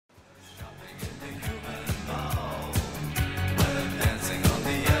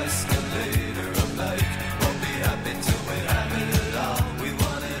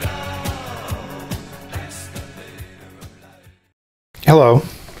Hello,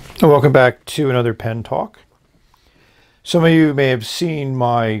 and welcome back to another pen talk. Some of you may have seen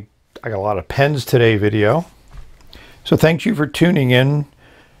my I got a lot of pens today video. So thank you for tuning in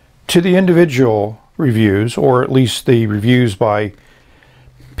to the individual reviews, or at least the reviews by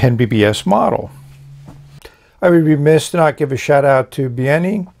PenBBS model. I would be remiss to not give a shout out to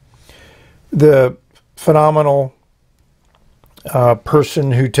Bieni, the phenomenal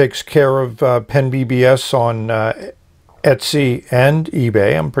person who takes care of PenBBS on Etsy and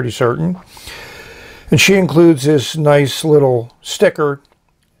eBay, I'm pretty certain. And she includes this nice little sticker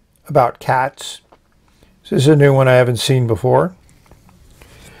about cats. This is a new one I haven't seen before.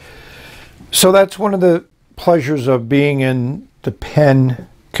 So that's one of the pleasures of being in the pen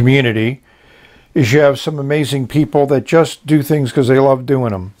community, is you have some amazing people that just do things because they love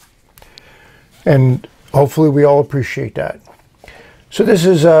doing them. And hopefully we all appreciate that. So this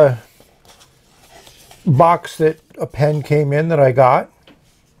is a box that a pen came in that I got.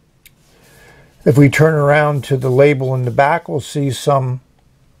 If we turn around to the label in the back, we'll see some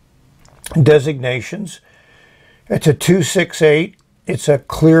designations. It's a 268. It's a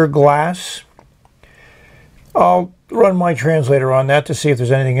clear glass. I'll run my translator on that to see if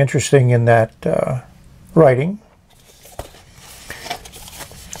there's anything interesting in that writing.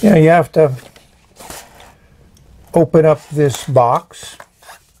 You have to open up this box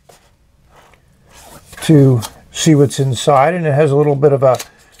to see what's inside, and it has a little bit of a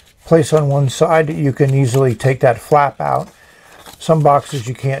place on one side that you can easily take that flap out. Some boxes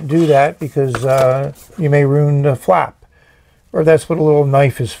you can't do that because you may ruin the flap, or that's what a little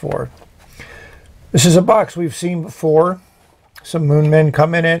knife is for. This is a box we've seen before. Some Moonmen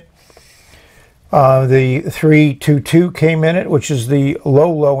come in it. The 322 came in it, which is the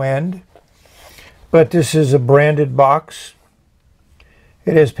low end. But this is a branded box.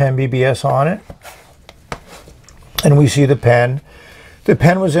 It has PenBBS on it. And we see the pen. The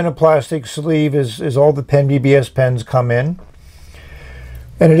pen was in a plastic sleeve, as all the PenBBS pens come in.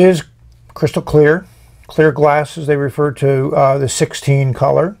 And it is crystal clear. Clear glass, as they refer to the 16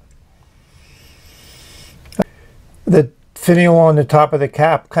 color. The finial on the top of the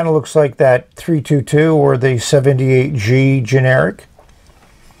cap kind of looks like that 322 or the 78G generic.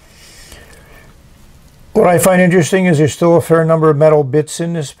 What I find interesting is there's still a fair number of metal bits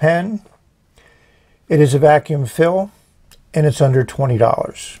in this pen. It is a vacuum fill, and it's under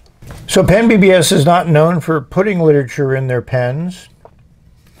 $20. So PenBBS is not known for putting literature in their pens.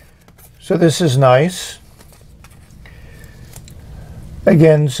 So this is nice.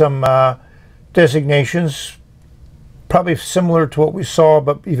 Again, some designations, probably similar to what we saw,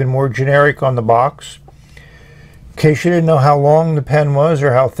 but even more generic on the box. In case you didn't know how long the pen was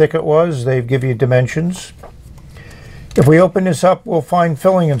or how thick it was, they give you dimensions. If we open this up, we'll find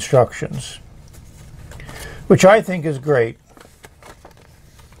filling instructions, which I think is great.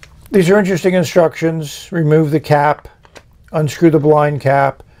 These are interesting instructions. Remove the cap, unscrew the blind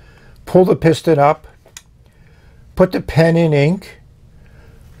cap, pull the piston up, put the pen in ink,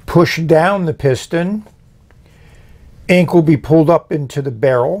 push down the piston. Ink will be pulled up into the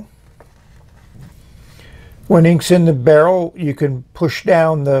barrel. When ink's in the barrel, you can push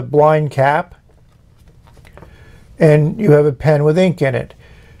down the blind cap, and you have a pen with ink in it.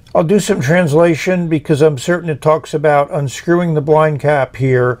 I'll do some translation because I'm certain it talks about unscrewing the blind cap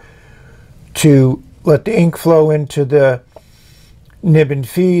here to let the ink flow into the nib and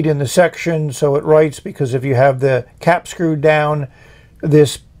feed in the section so it writes, because if you have the cap screwed down,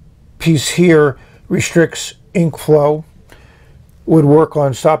 this piece here restricts ink flow. Would work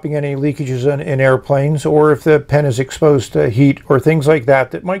on stopping any leakages in airplanes, or if the pen is exposed to heat or things like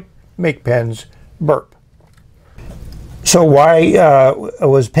that that might make pens burp. So why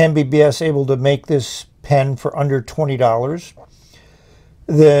was PenBBS able to make this pen for under $20?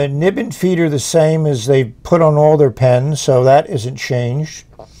 The nib and feed are the same as they put on all their pens, so that isn't changed.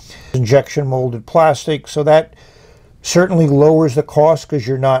 Injection molded plastic, so that certainly lowers the cost because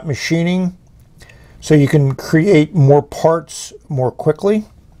you're not machining. So you can create more parts more quickly.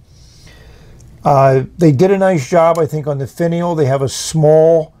 They did a nice job, I think, on the finial. They have a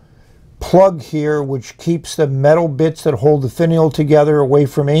small plug here which keeps the metal bits that hold the finial together away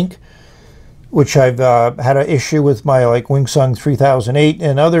from ink, which I've had an issue with my Wing Sung 3008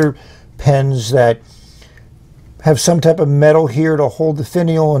 and other pens that have some type of metal here to hold the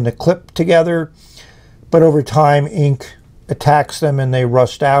finial and the clip together, but over time ink attacks them and they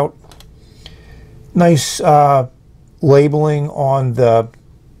rust out. Nice labeling on the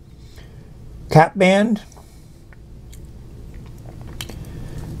cap band.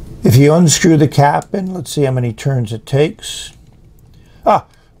 If you unscrew the cap, and let's see how many turns it takes.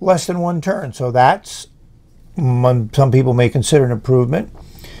 Less than one turn, so that's some people may consider an improvement.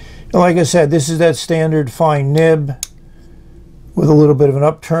 And like I said, this is that standard fine nib with a little bit of an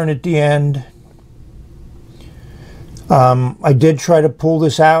upturn at the end. I did try to pull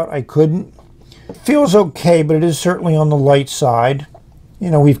this out. I couldn't. It feels okay, but it is certainly on the light side. You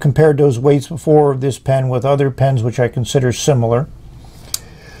know, we've compared those weights before of this pen with other pens which I consider similar.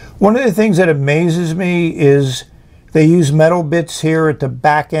 One of the things that amazes me is they use metal bits here at the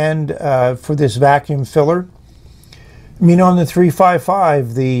back end for this vacuum filler. I mean, on the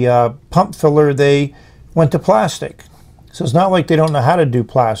 355, the pump filler, they went to plastic. So it's not like they don't know how to do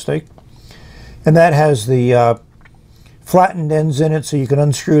plastic. And that has the flattened ends in it, so you can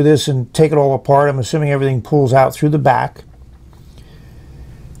unscrew this and take it all apart. I'm assuming everything pulls out through the back.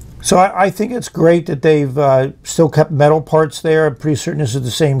 So I think it's great that they've still kept metal parts there. I'm pretty certain this is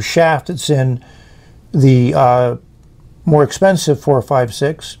the same shaft that's in the more expensive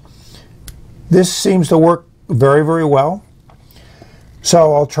 456. This seems to work very, very well.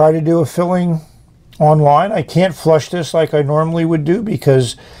 So I'll try to do a filling online. I can't flush this like I normally would do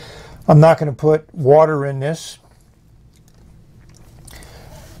because I'm not going to put water in this.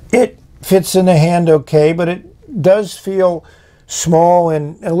 It fits in the hand okay, but it does feel small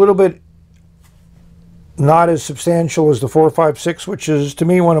and a little bit not as substantial as the 456, which is to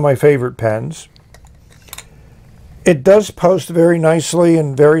me one of my favorite pens. It does post very nicely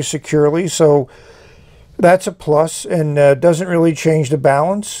and very securely, so that's a plus, and doesn't really change the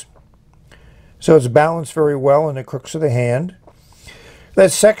balance. So it's balanced very well in the crooks of the hand.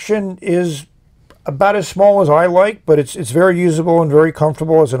 That section is about as small as I like, but it's very usable and very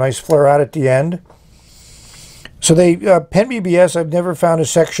comfortable. It's a nice flare out at the end. So they PenBBS, I've never found a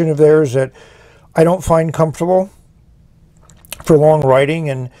section of theirs that I don't find comfortable for long writing.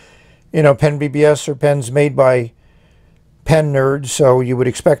 And you know, PenBBS are pens made by pen nerds, so you would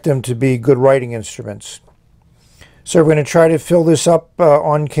expect them to be good writing instruments. So we're going to try to fill this up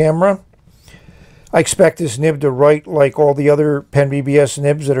on camera. I expect this nib to write like all the other PenBBS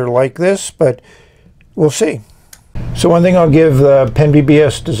nibs that are like this, but we'll see. So one thing I'll give the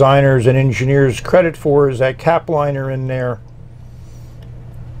PenBBS designers and engineers credit for is that cap liner in there.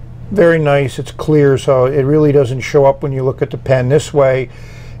 Very nice. It's clear, so it really doesn't show up when you look at the pen this way,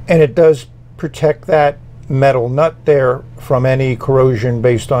 and it does protect that metal nut there from any corrosion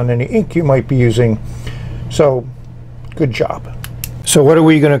based on any ink you might be using. So good job. So what are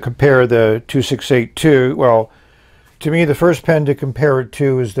we going to compare the 268 to? Well, to me the first pen to compare it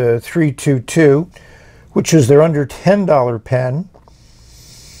to is the 322, which is their under $10 pen.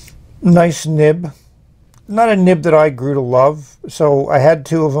 Nice nib. Not a nib that I grew to love, so I had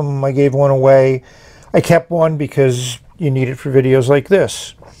two of them. I gave one away. I kept one because you need it for videos like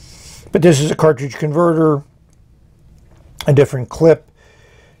this. But this is a cartridge converter, a different clip.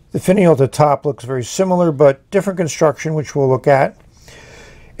 The finial at the top looks very similar, but different construction, which we'll look at.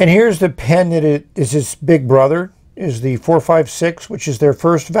 And here's the pen that is its big brother, is the 456, which is their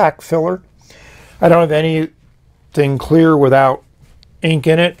first vac filler. I don't have anything clear without ink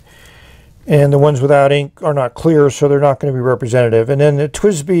in it, and the ones without ink are not clear, so they're not going to be representative. And then the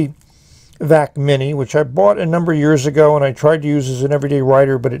TWSBI Vac Mini, which I bought a number of years ago, and I tried to use as an everyday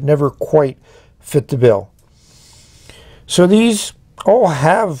writer, but it never quite fit the bill. So these all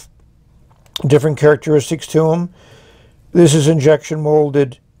have different characteristics to them. This is injection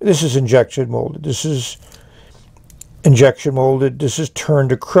molded. This is injection molded. This is injection molded. This is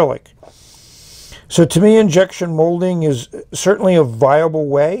turned acrylic. So to me, injection molding is certainly a viable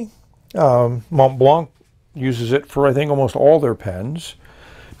way. Montblanc uses it for, I think, almost all their pens.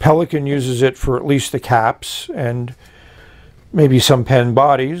 Pelican uses it for at least the caps and maybe some pen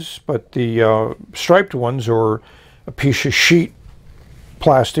bodies, but the striped ones are a piece of sheet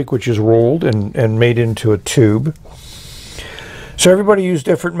plastic which is rolled and made into a tube. So everybody used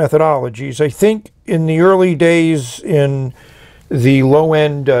different methodologies. I think in the early days in the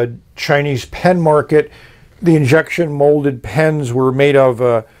low-end Chinese pen market, the injection molded pens were made of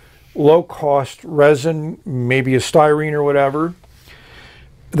a low-cost resin, maybe a styrene or whatever.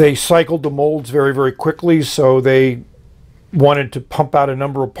 They cycled the molds very, very quickly, so they wanted to pump out a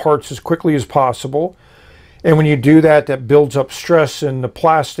number of parts as quickly as possible. And when you do that, that builds up stress in the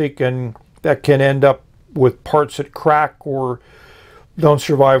plastic, and that can end up with parts that crack or don't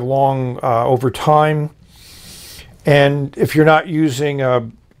survive long over time. And if you're not using a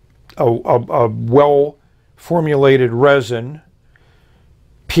well-formulated resin,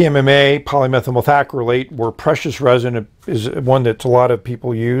 PMMA, polymethyl methacrylate, or precious resin is one that a lot of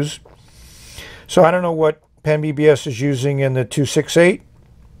people use. So I don't know what PenBBS is using in the 268,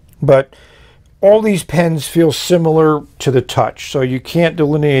 but all these pens feel similar to the touch, so you can't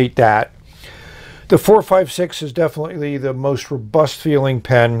delineate that. The 456 is definitely the most robust feeling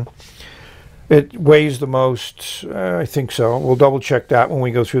pen. It weighs the most, I think so. We'll double check that when we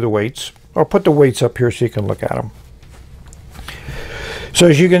go through the weights. I'll put the weights up here so you can look at them. So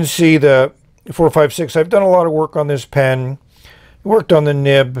as you can see, the 456, I've done a lot of work on this pen. Worked on the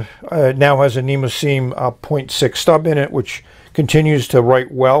nib. It now has a Nemoseam 0.6 stub in it, which continues to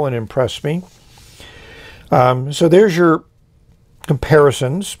write well and impress me. So there's your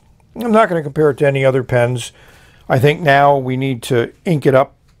comparisons. I'm not going to compare it to any other pens. I think now we need to ink it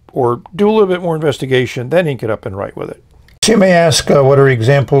up or do a little bit more investigation, then ink it up and write with it. So you may ask, what are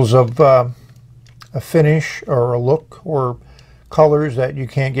examples of a finish or a look or colors that you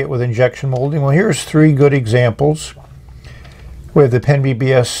can't get with injection molding? Well, here's 3 good examples. We have the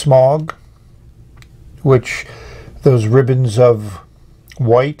PenBBS Smog, which those ribbons of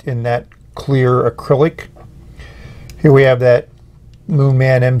white in that clear acrylic. Here we have that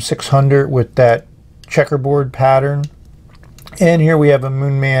Moonman M600 with that checkerboard pattern. And here we have a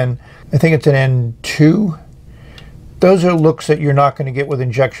Moonman, I think it's an N2. Those are looks that you're not going to get with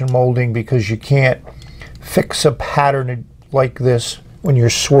injection molding because you can't fix a pattern like this when you're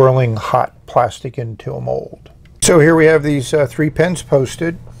swirling hot plastic into a mold. So here we have these 3 pens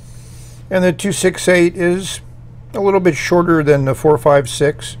posted, and the 268 is a little bit shorter than the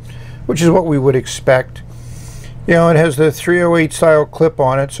 456, which is what we would expect. You know, it has the 308 style clip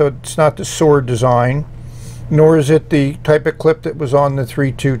on it, so it's not the sword design, nor is it the type of clip that was on the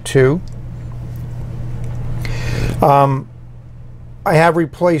 322. I have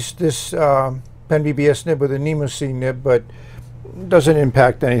replaced this PenBBS nib with a Nemoseam nib, but it doesn't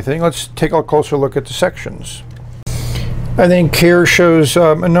impact anything. Let's take a closer look at the sections. I think here shows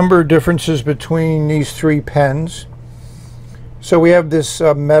a number of differences between these 3 pens. So we have this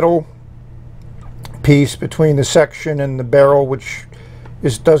metal piece between the section and the barrel, which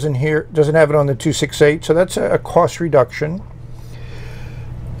doesn't have it on the 268, so that's a cost reduction.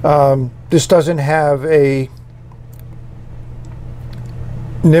 This doesn't have a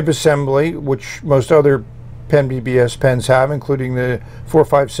nib assembly, which most other PenBBS pens have, including the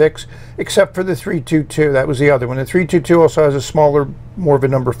 456, except for the 322. That was the other one. The 322 also has a smaller, more of a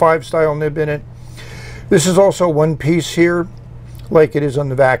number 5 style nib in it. This is also one piece here, like it is on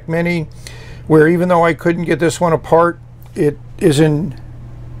the Vac Mini, where even though I couldn't get this one apart, it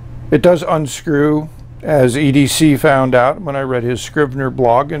does unscrew, as EDC found out when I read his Scrivener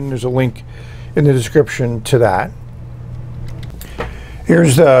blog, and there's a link in the description to that.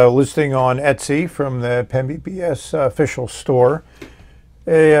 Here's the listing on Etsy from the PenBBS official store.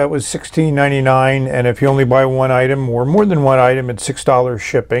 It was $16.99, and if you only buy one item or more than one item, it's $6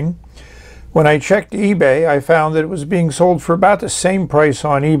 shipping. When I checked eBay, I found that it was being sold for about the same price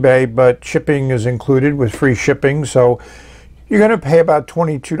on eBay, but shipping is included with free shipping, so you're going to pay about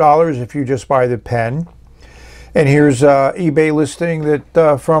 $22 if you just buy the pen. And here's eBay listing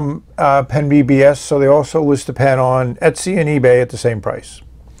that from PenBBS, so they also list the pen on Etsy and eBay at the same price.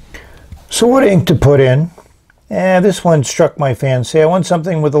 So what ink to put in? This one struck my fancy. I want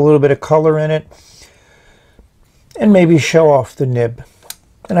something with a little bit of color in it and maybe show off the nib.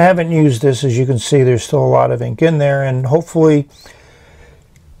 And I haven't used this. As you can see, there's still a lot of ink in there, and hopefully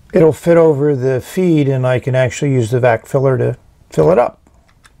it'll fit over the feed and I can actually use the vac filler to fill it up.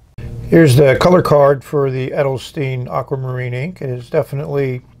 Here's the color card for the Edelstein Aquamarine ink. It is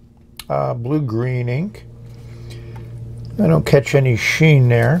definitely blue-green ink. I don't catch any sheen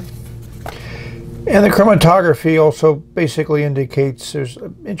there. And the chromatography also basically indicates there's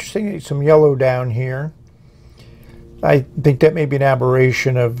some yellow down here. I think that may be an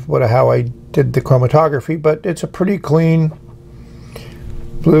aberration of how I did the chromatography, but it's a pretty clean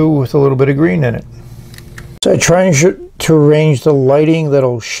blue with a little bit of green in it. So I try to arrange the lighting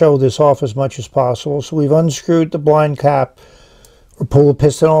that'll show this off as much as possible. So we've unscrewed the blind cap, or pull the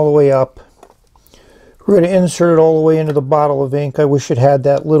piston all the way up. We're going to insert it all the way into the bottle of ink. I wish it had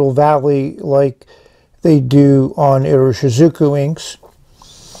that little valley like they do on Iroshizuku inks.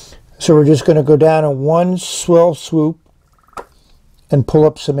 So we're just going to go down in one swell swoop and pull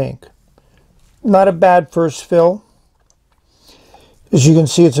up some ink. Not a bad first fill. As you can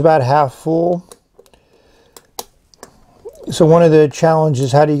see, it's about half full. So one of the challenges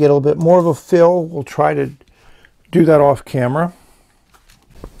is how do you get a little bit more of a fill. We'll try to do that off camera.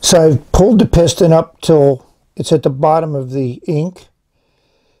 So I've pulled the piston up till it's at the bottom of the ink.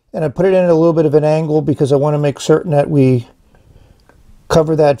 And I put it in at a little bit of an angle because I want to make certain that we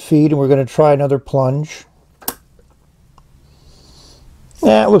cover that feed, and we're going to try another plunge.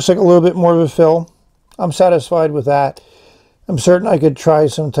 Yeah, it looks like a little bit more of a fill. I'm satisfied with that. I'm certain I could try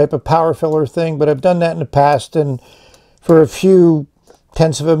some type of power filler thing, but I've done that in the past, and for a few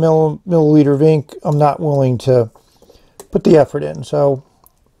tenths of a milliliter of ink, I'm not willing to put the effort in. So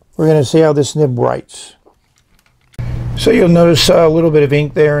we're going to see how this nib writes. So you'll notice a little bit of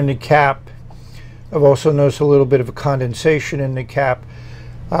ink there in the cap. I've also noticed a little bit of a condensation in the cap.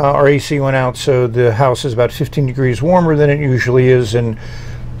 Our AC went out, so the house is about 15 degrees warmer than it usually is, and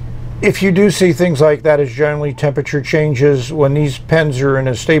if you do see things like that, it's generally temperature changes. When these pens are in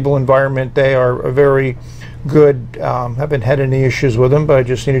a stable environment, they are very good. Haven't had any issues with them, but I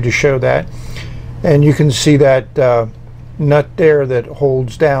just needed to show that. And you can see that nut there that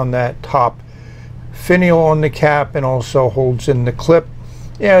holds down that top finial on the cap and also holds in the clip.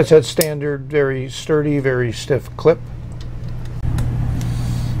 Yeah, it's that standard, very sturdy, very stiff clip.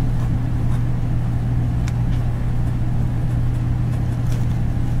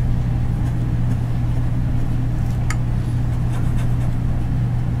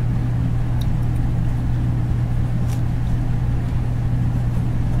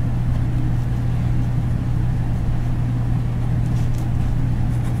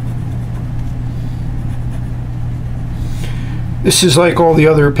 This is like all the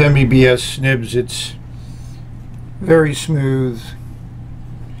other PenBBS nibs. It's very smooth.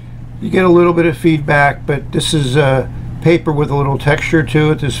 You get a little bit of feedback, but this is paper with a little texture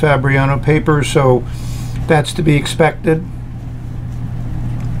to it, this Fabriano paper, so that's to be expected.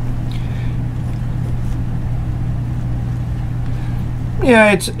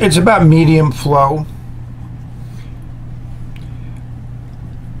 Yeah, it's about medium flow.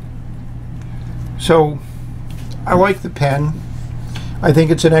 So I like the pen. I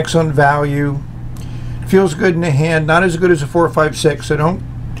think it's an excellent value. It feels good in the hand, not as good as a 456. So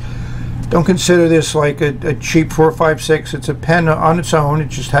don't consider this like a cheap 456. It's a pen on its own. It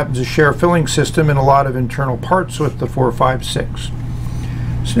just happens to share a filling system and a lot of internal parts with the 456.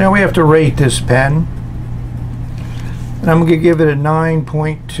 So now we have to rate this pen. And I'm going to give it a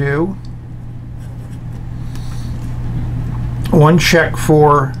 9.2. One check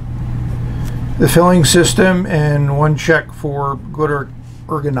for the filling system and one check for good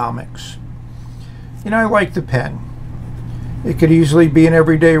ergonomics. You know, I like the pen. It could easily be an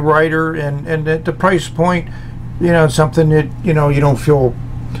everyday writer, and at the price point, you know, it's something that, you know, you don't feel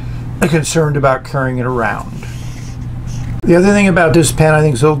concerned about carrying it around. The other thing about this pen I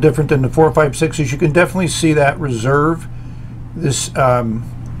think is a little different than the 456 is you can definitely see that reserve, this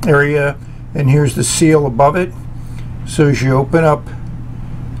area, and here's the seal above it. So as you open up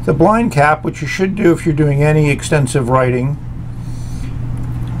the blind cap, which you should do if you're doing any extensive writing,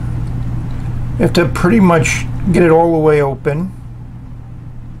 you have to pretty much get it all the way open,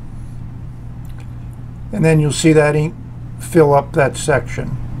 and then you'll see that ink fill up that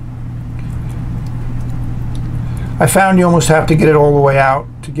section. I found you almost have to get it all the way out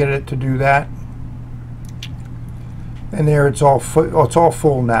to get it to do that. And there it's all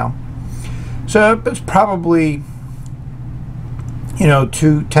full now. So it's probably, you know,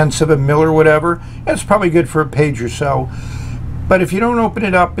 0.2 of a mil or whatever. It's probably good for a page or so. But if you don't open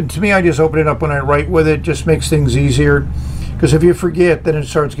it up, and to me I just open it up when I write with it, just makes things easier. Because if you forget, then it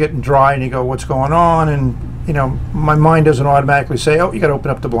starts getting dry and you go, what's going on? And, you know, my mind doesn't automatically say, oh, you got to open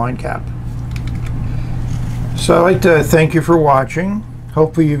up the blind cap. So I'd like to thank you for watching.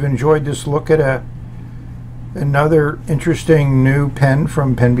 Hopefully you've enjoyed this look at another interesting new pen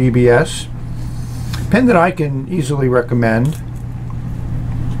from PenBBS. Pen that I can easily recommend.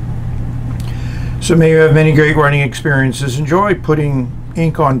 So may you have many great writing experiences. Enjoy putting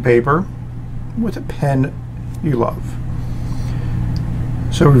ink on paper with a pen you love.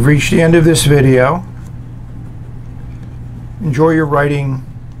 So we've reached the end of this video. Enjoy your writing,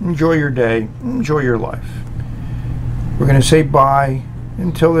 enjoy your day, enjoy your life. We're going to say bye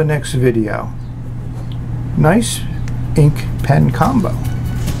until the next video. Nice ink pen combo.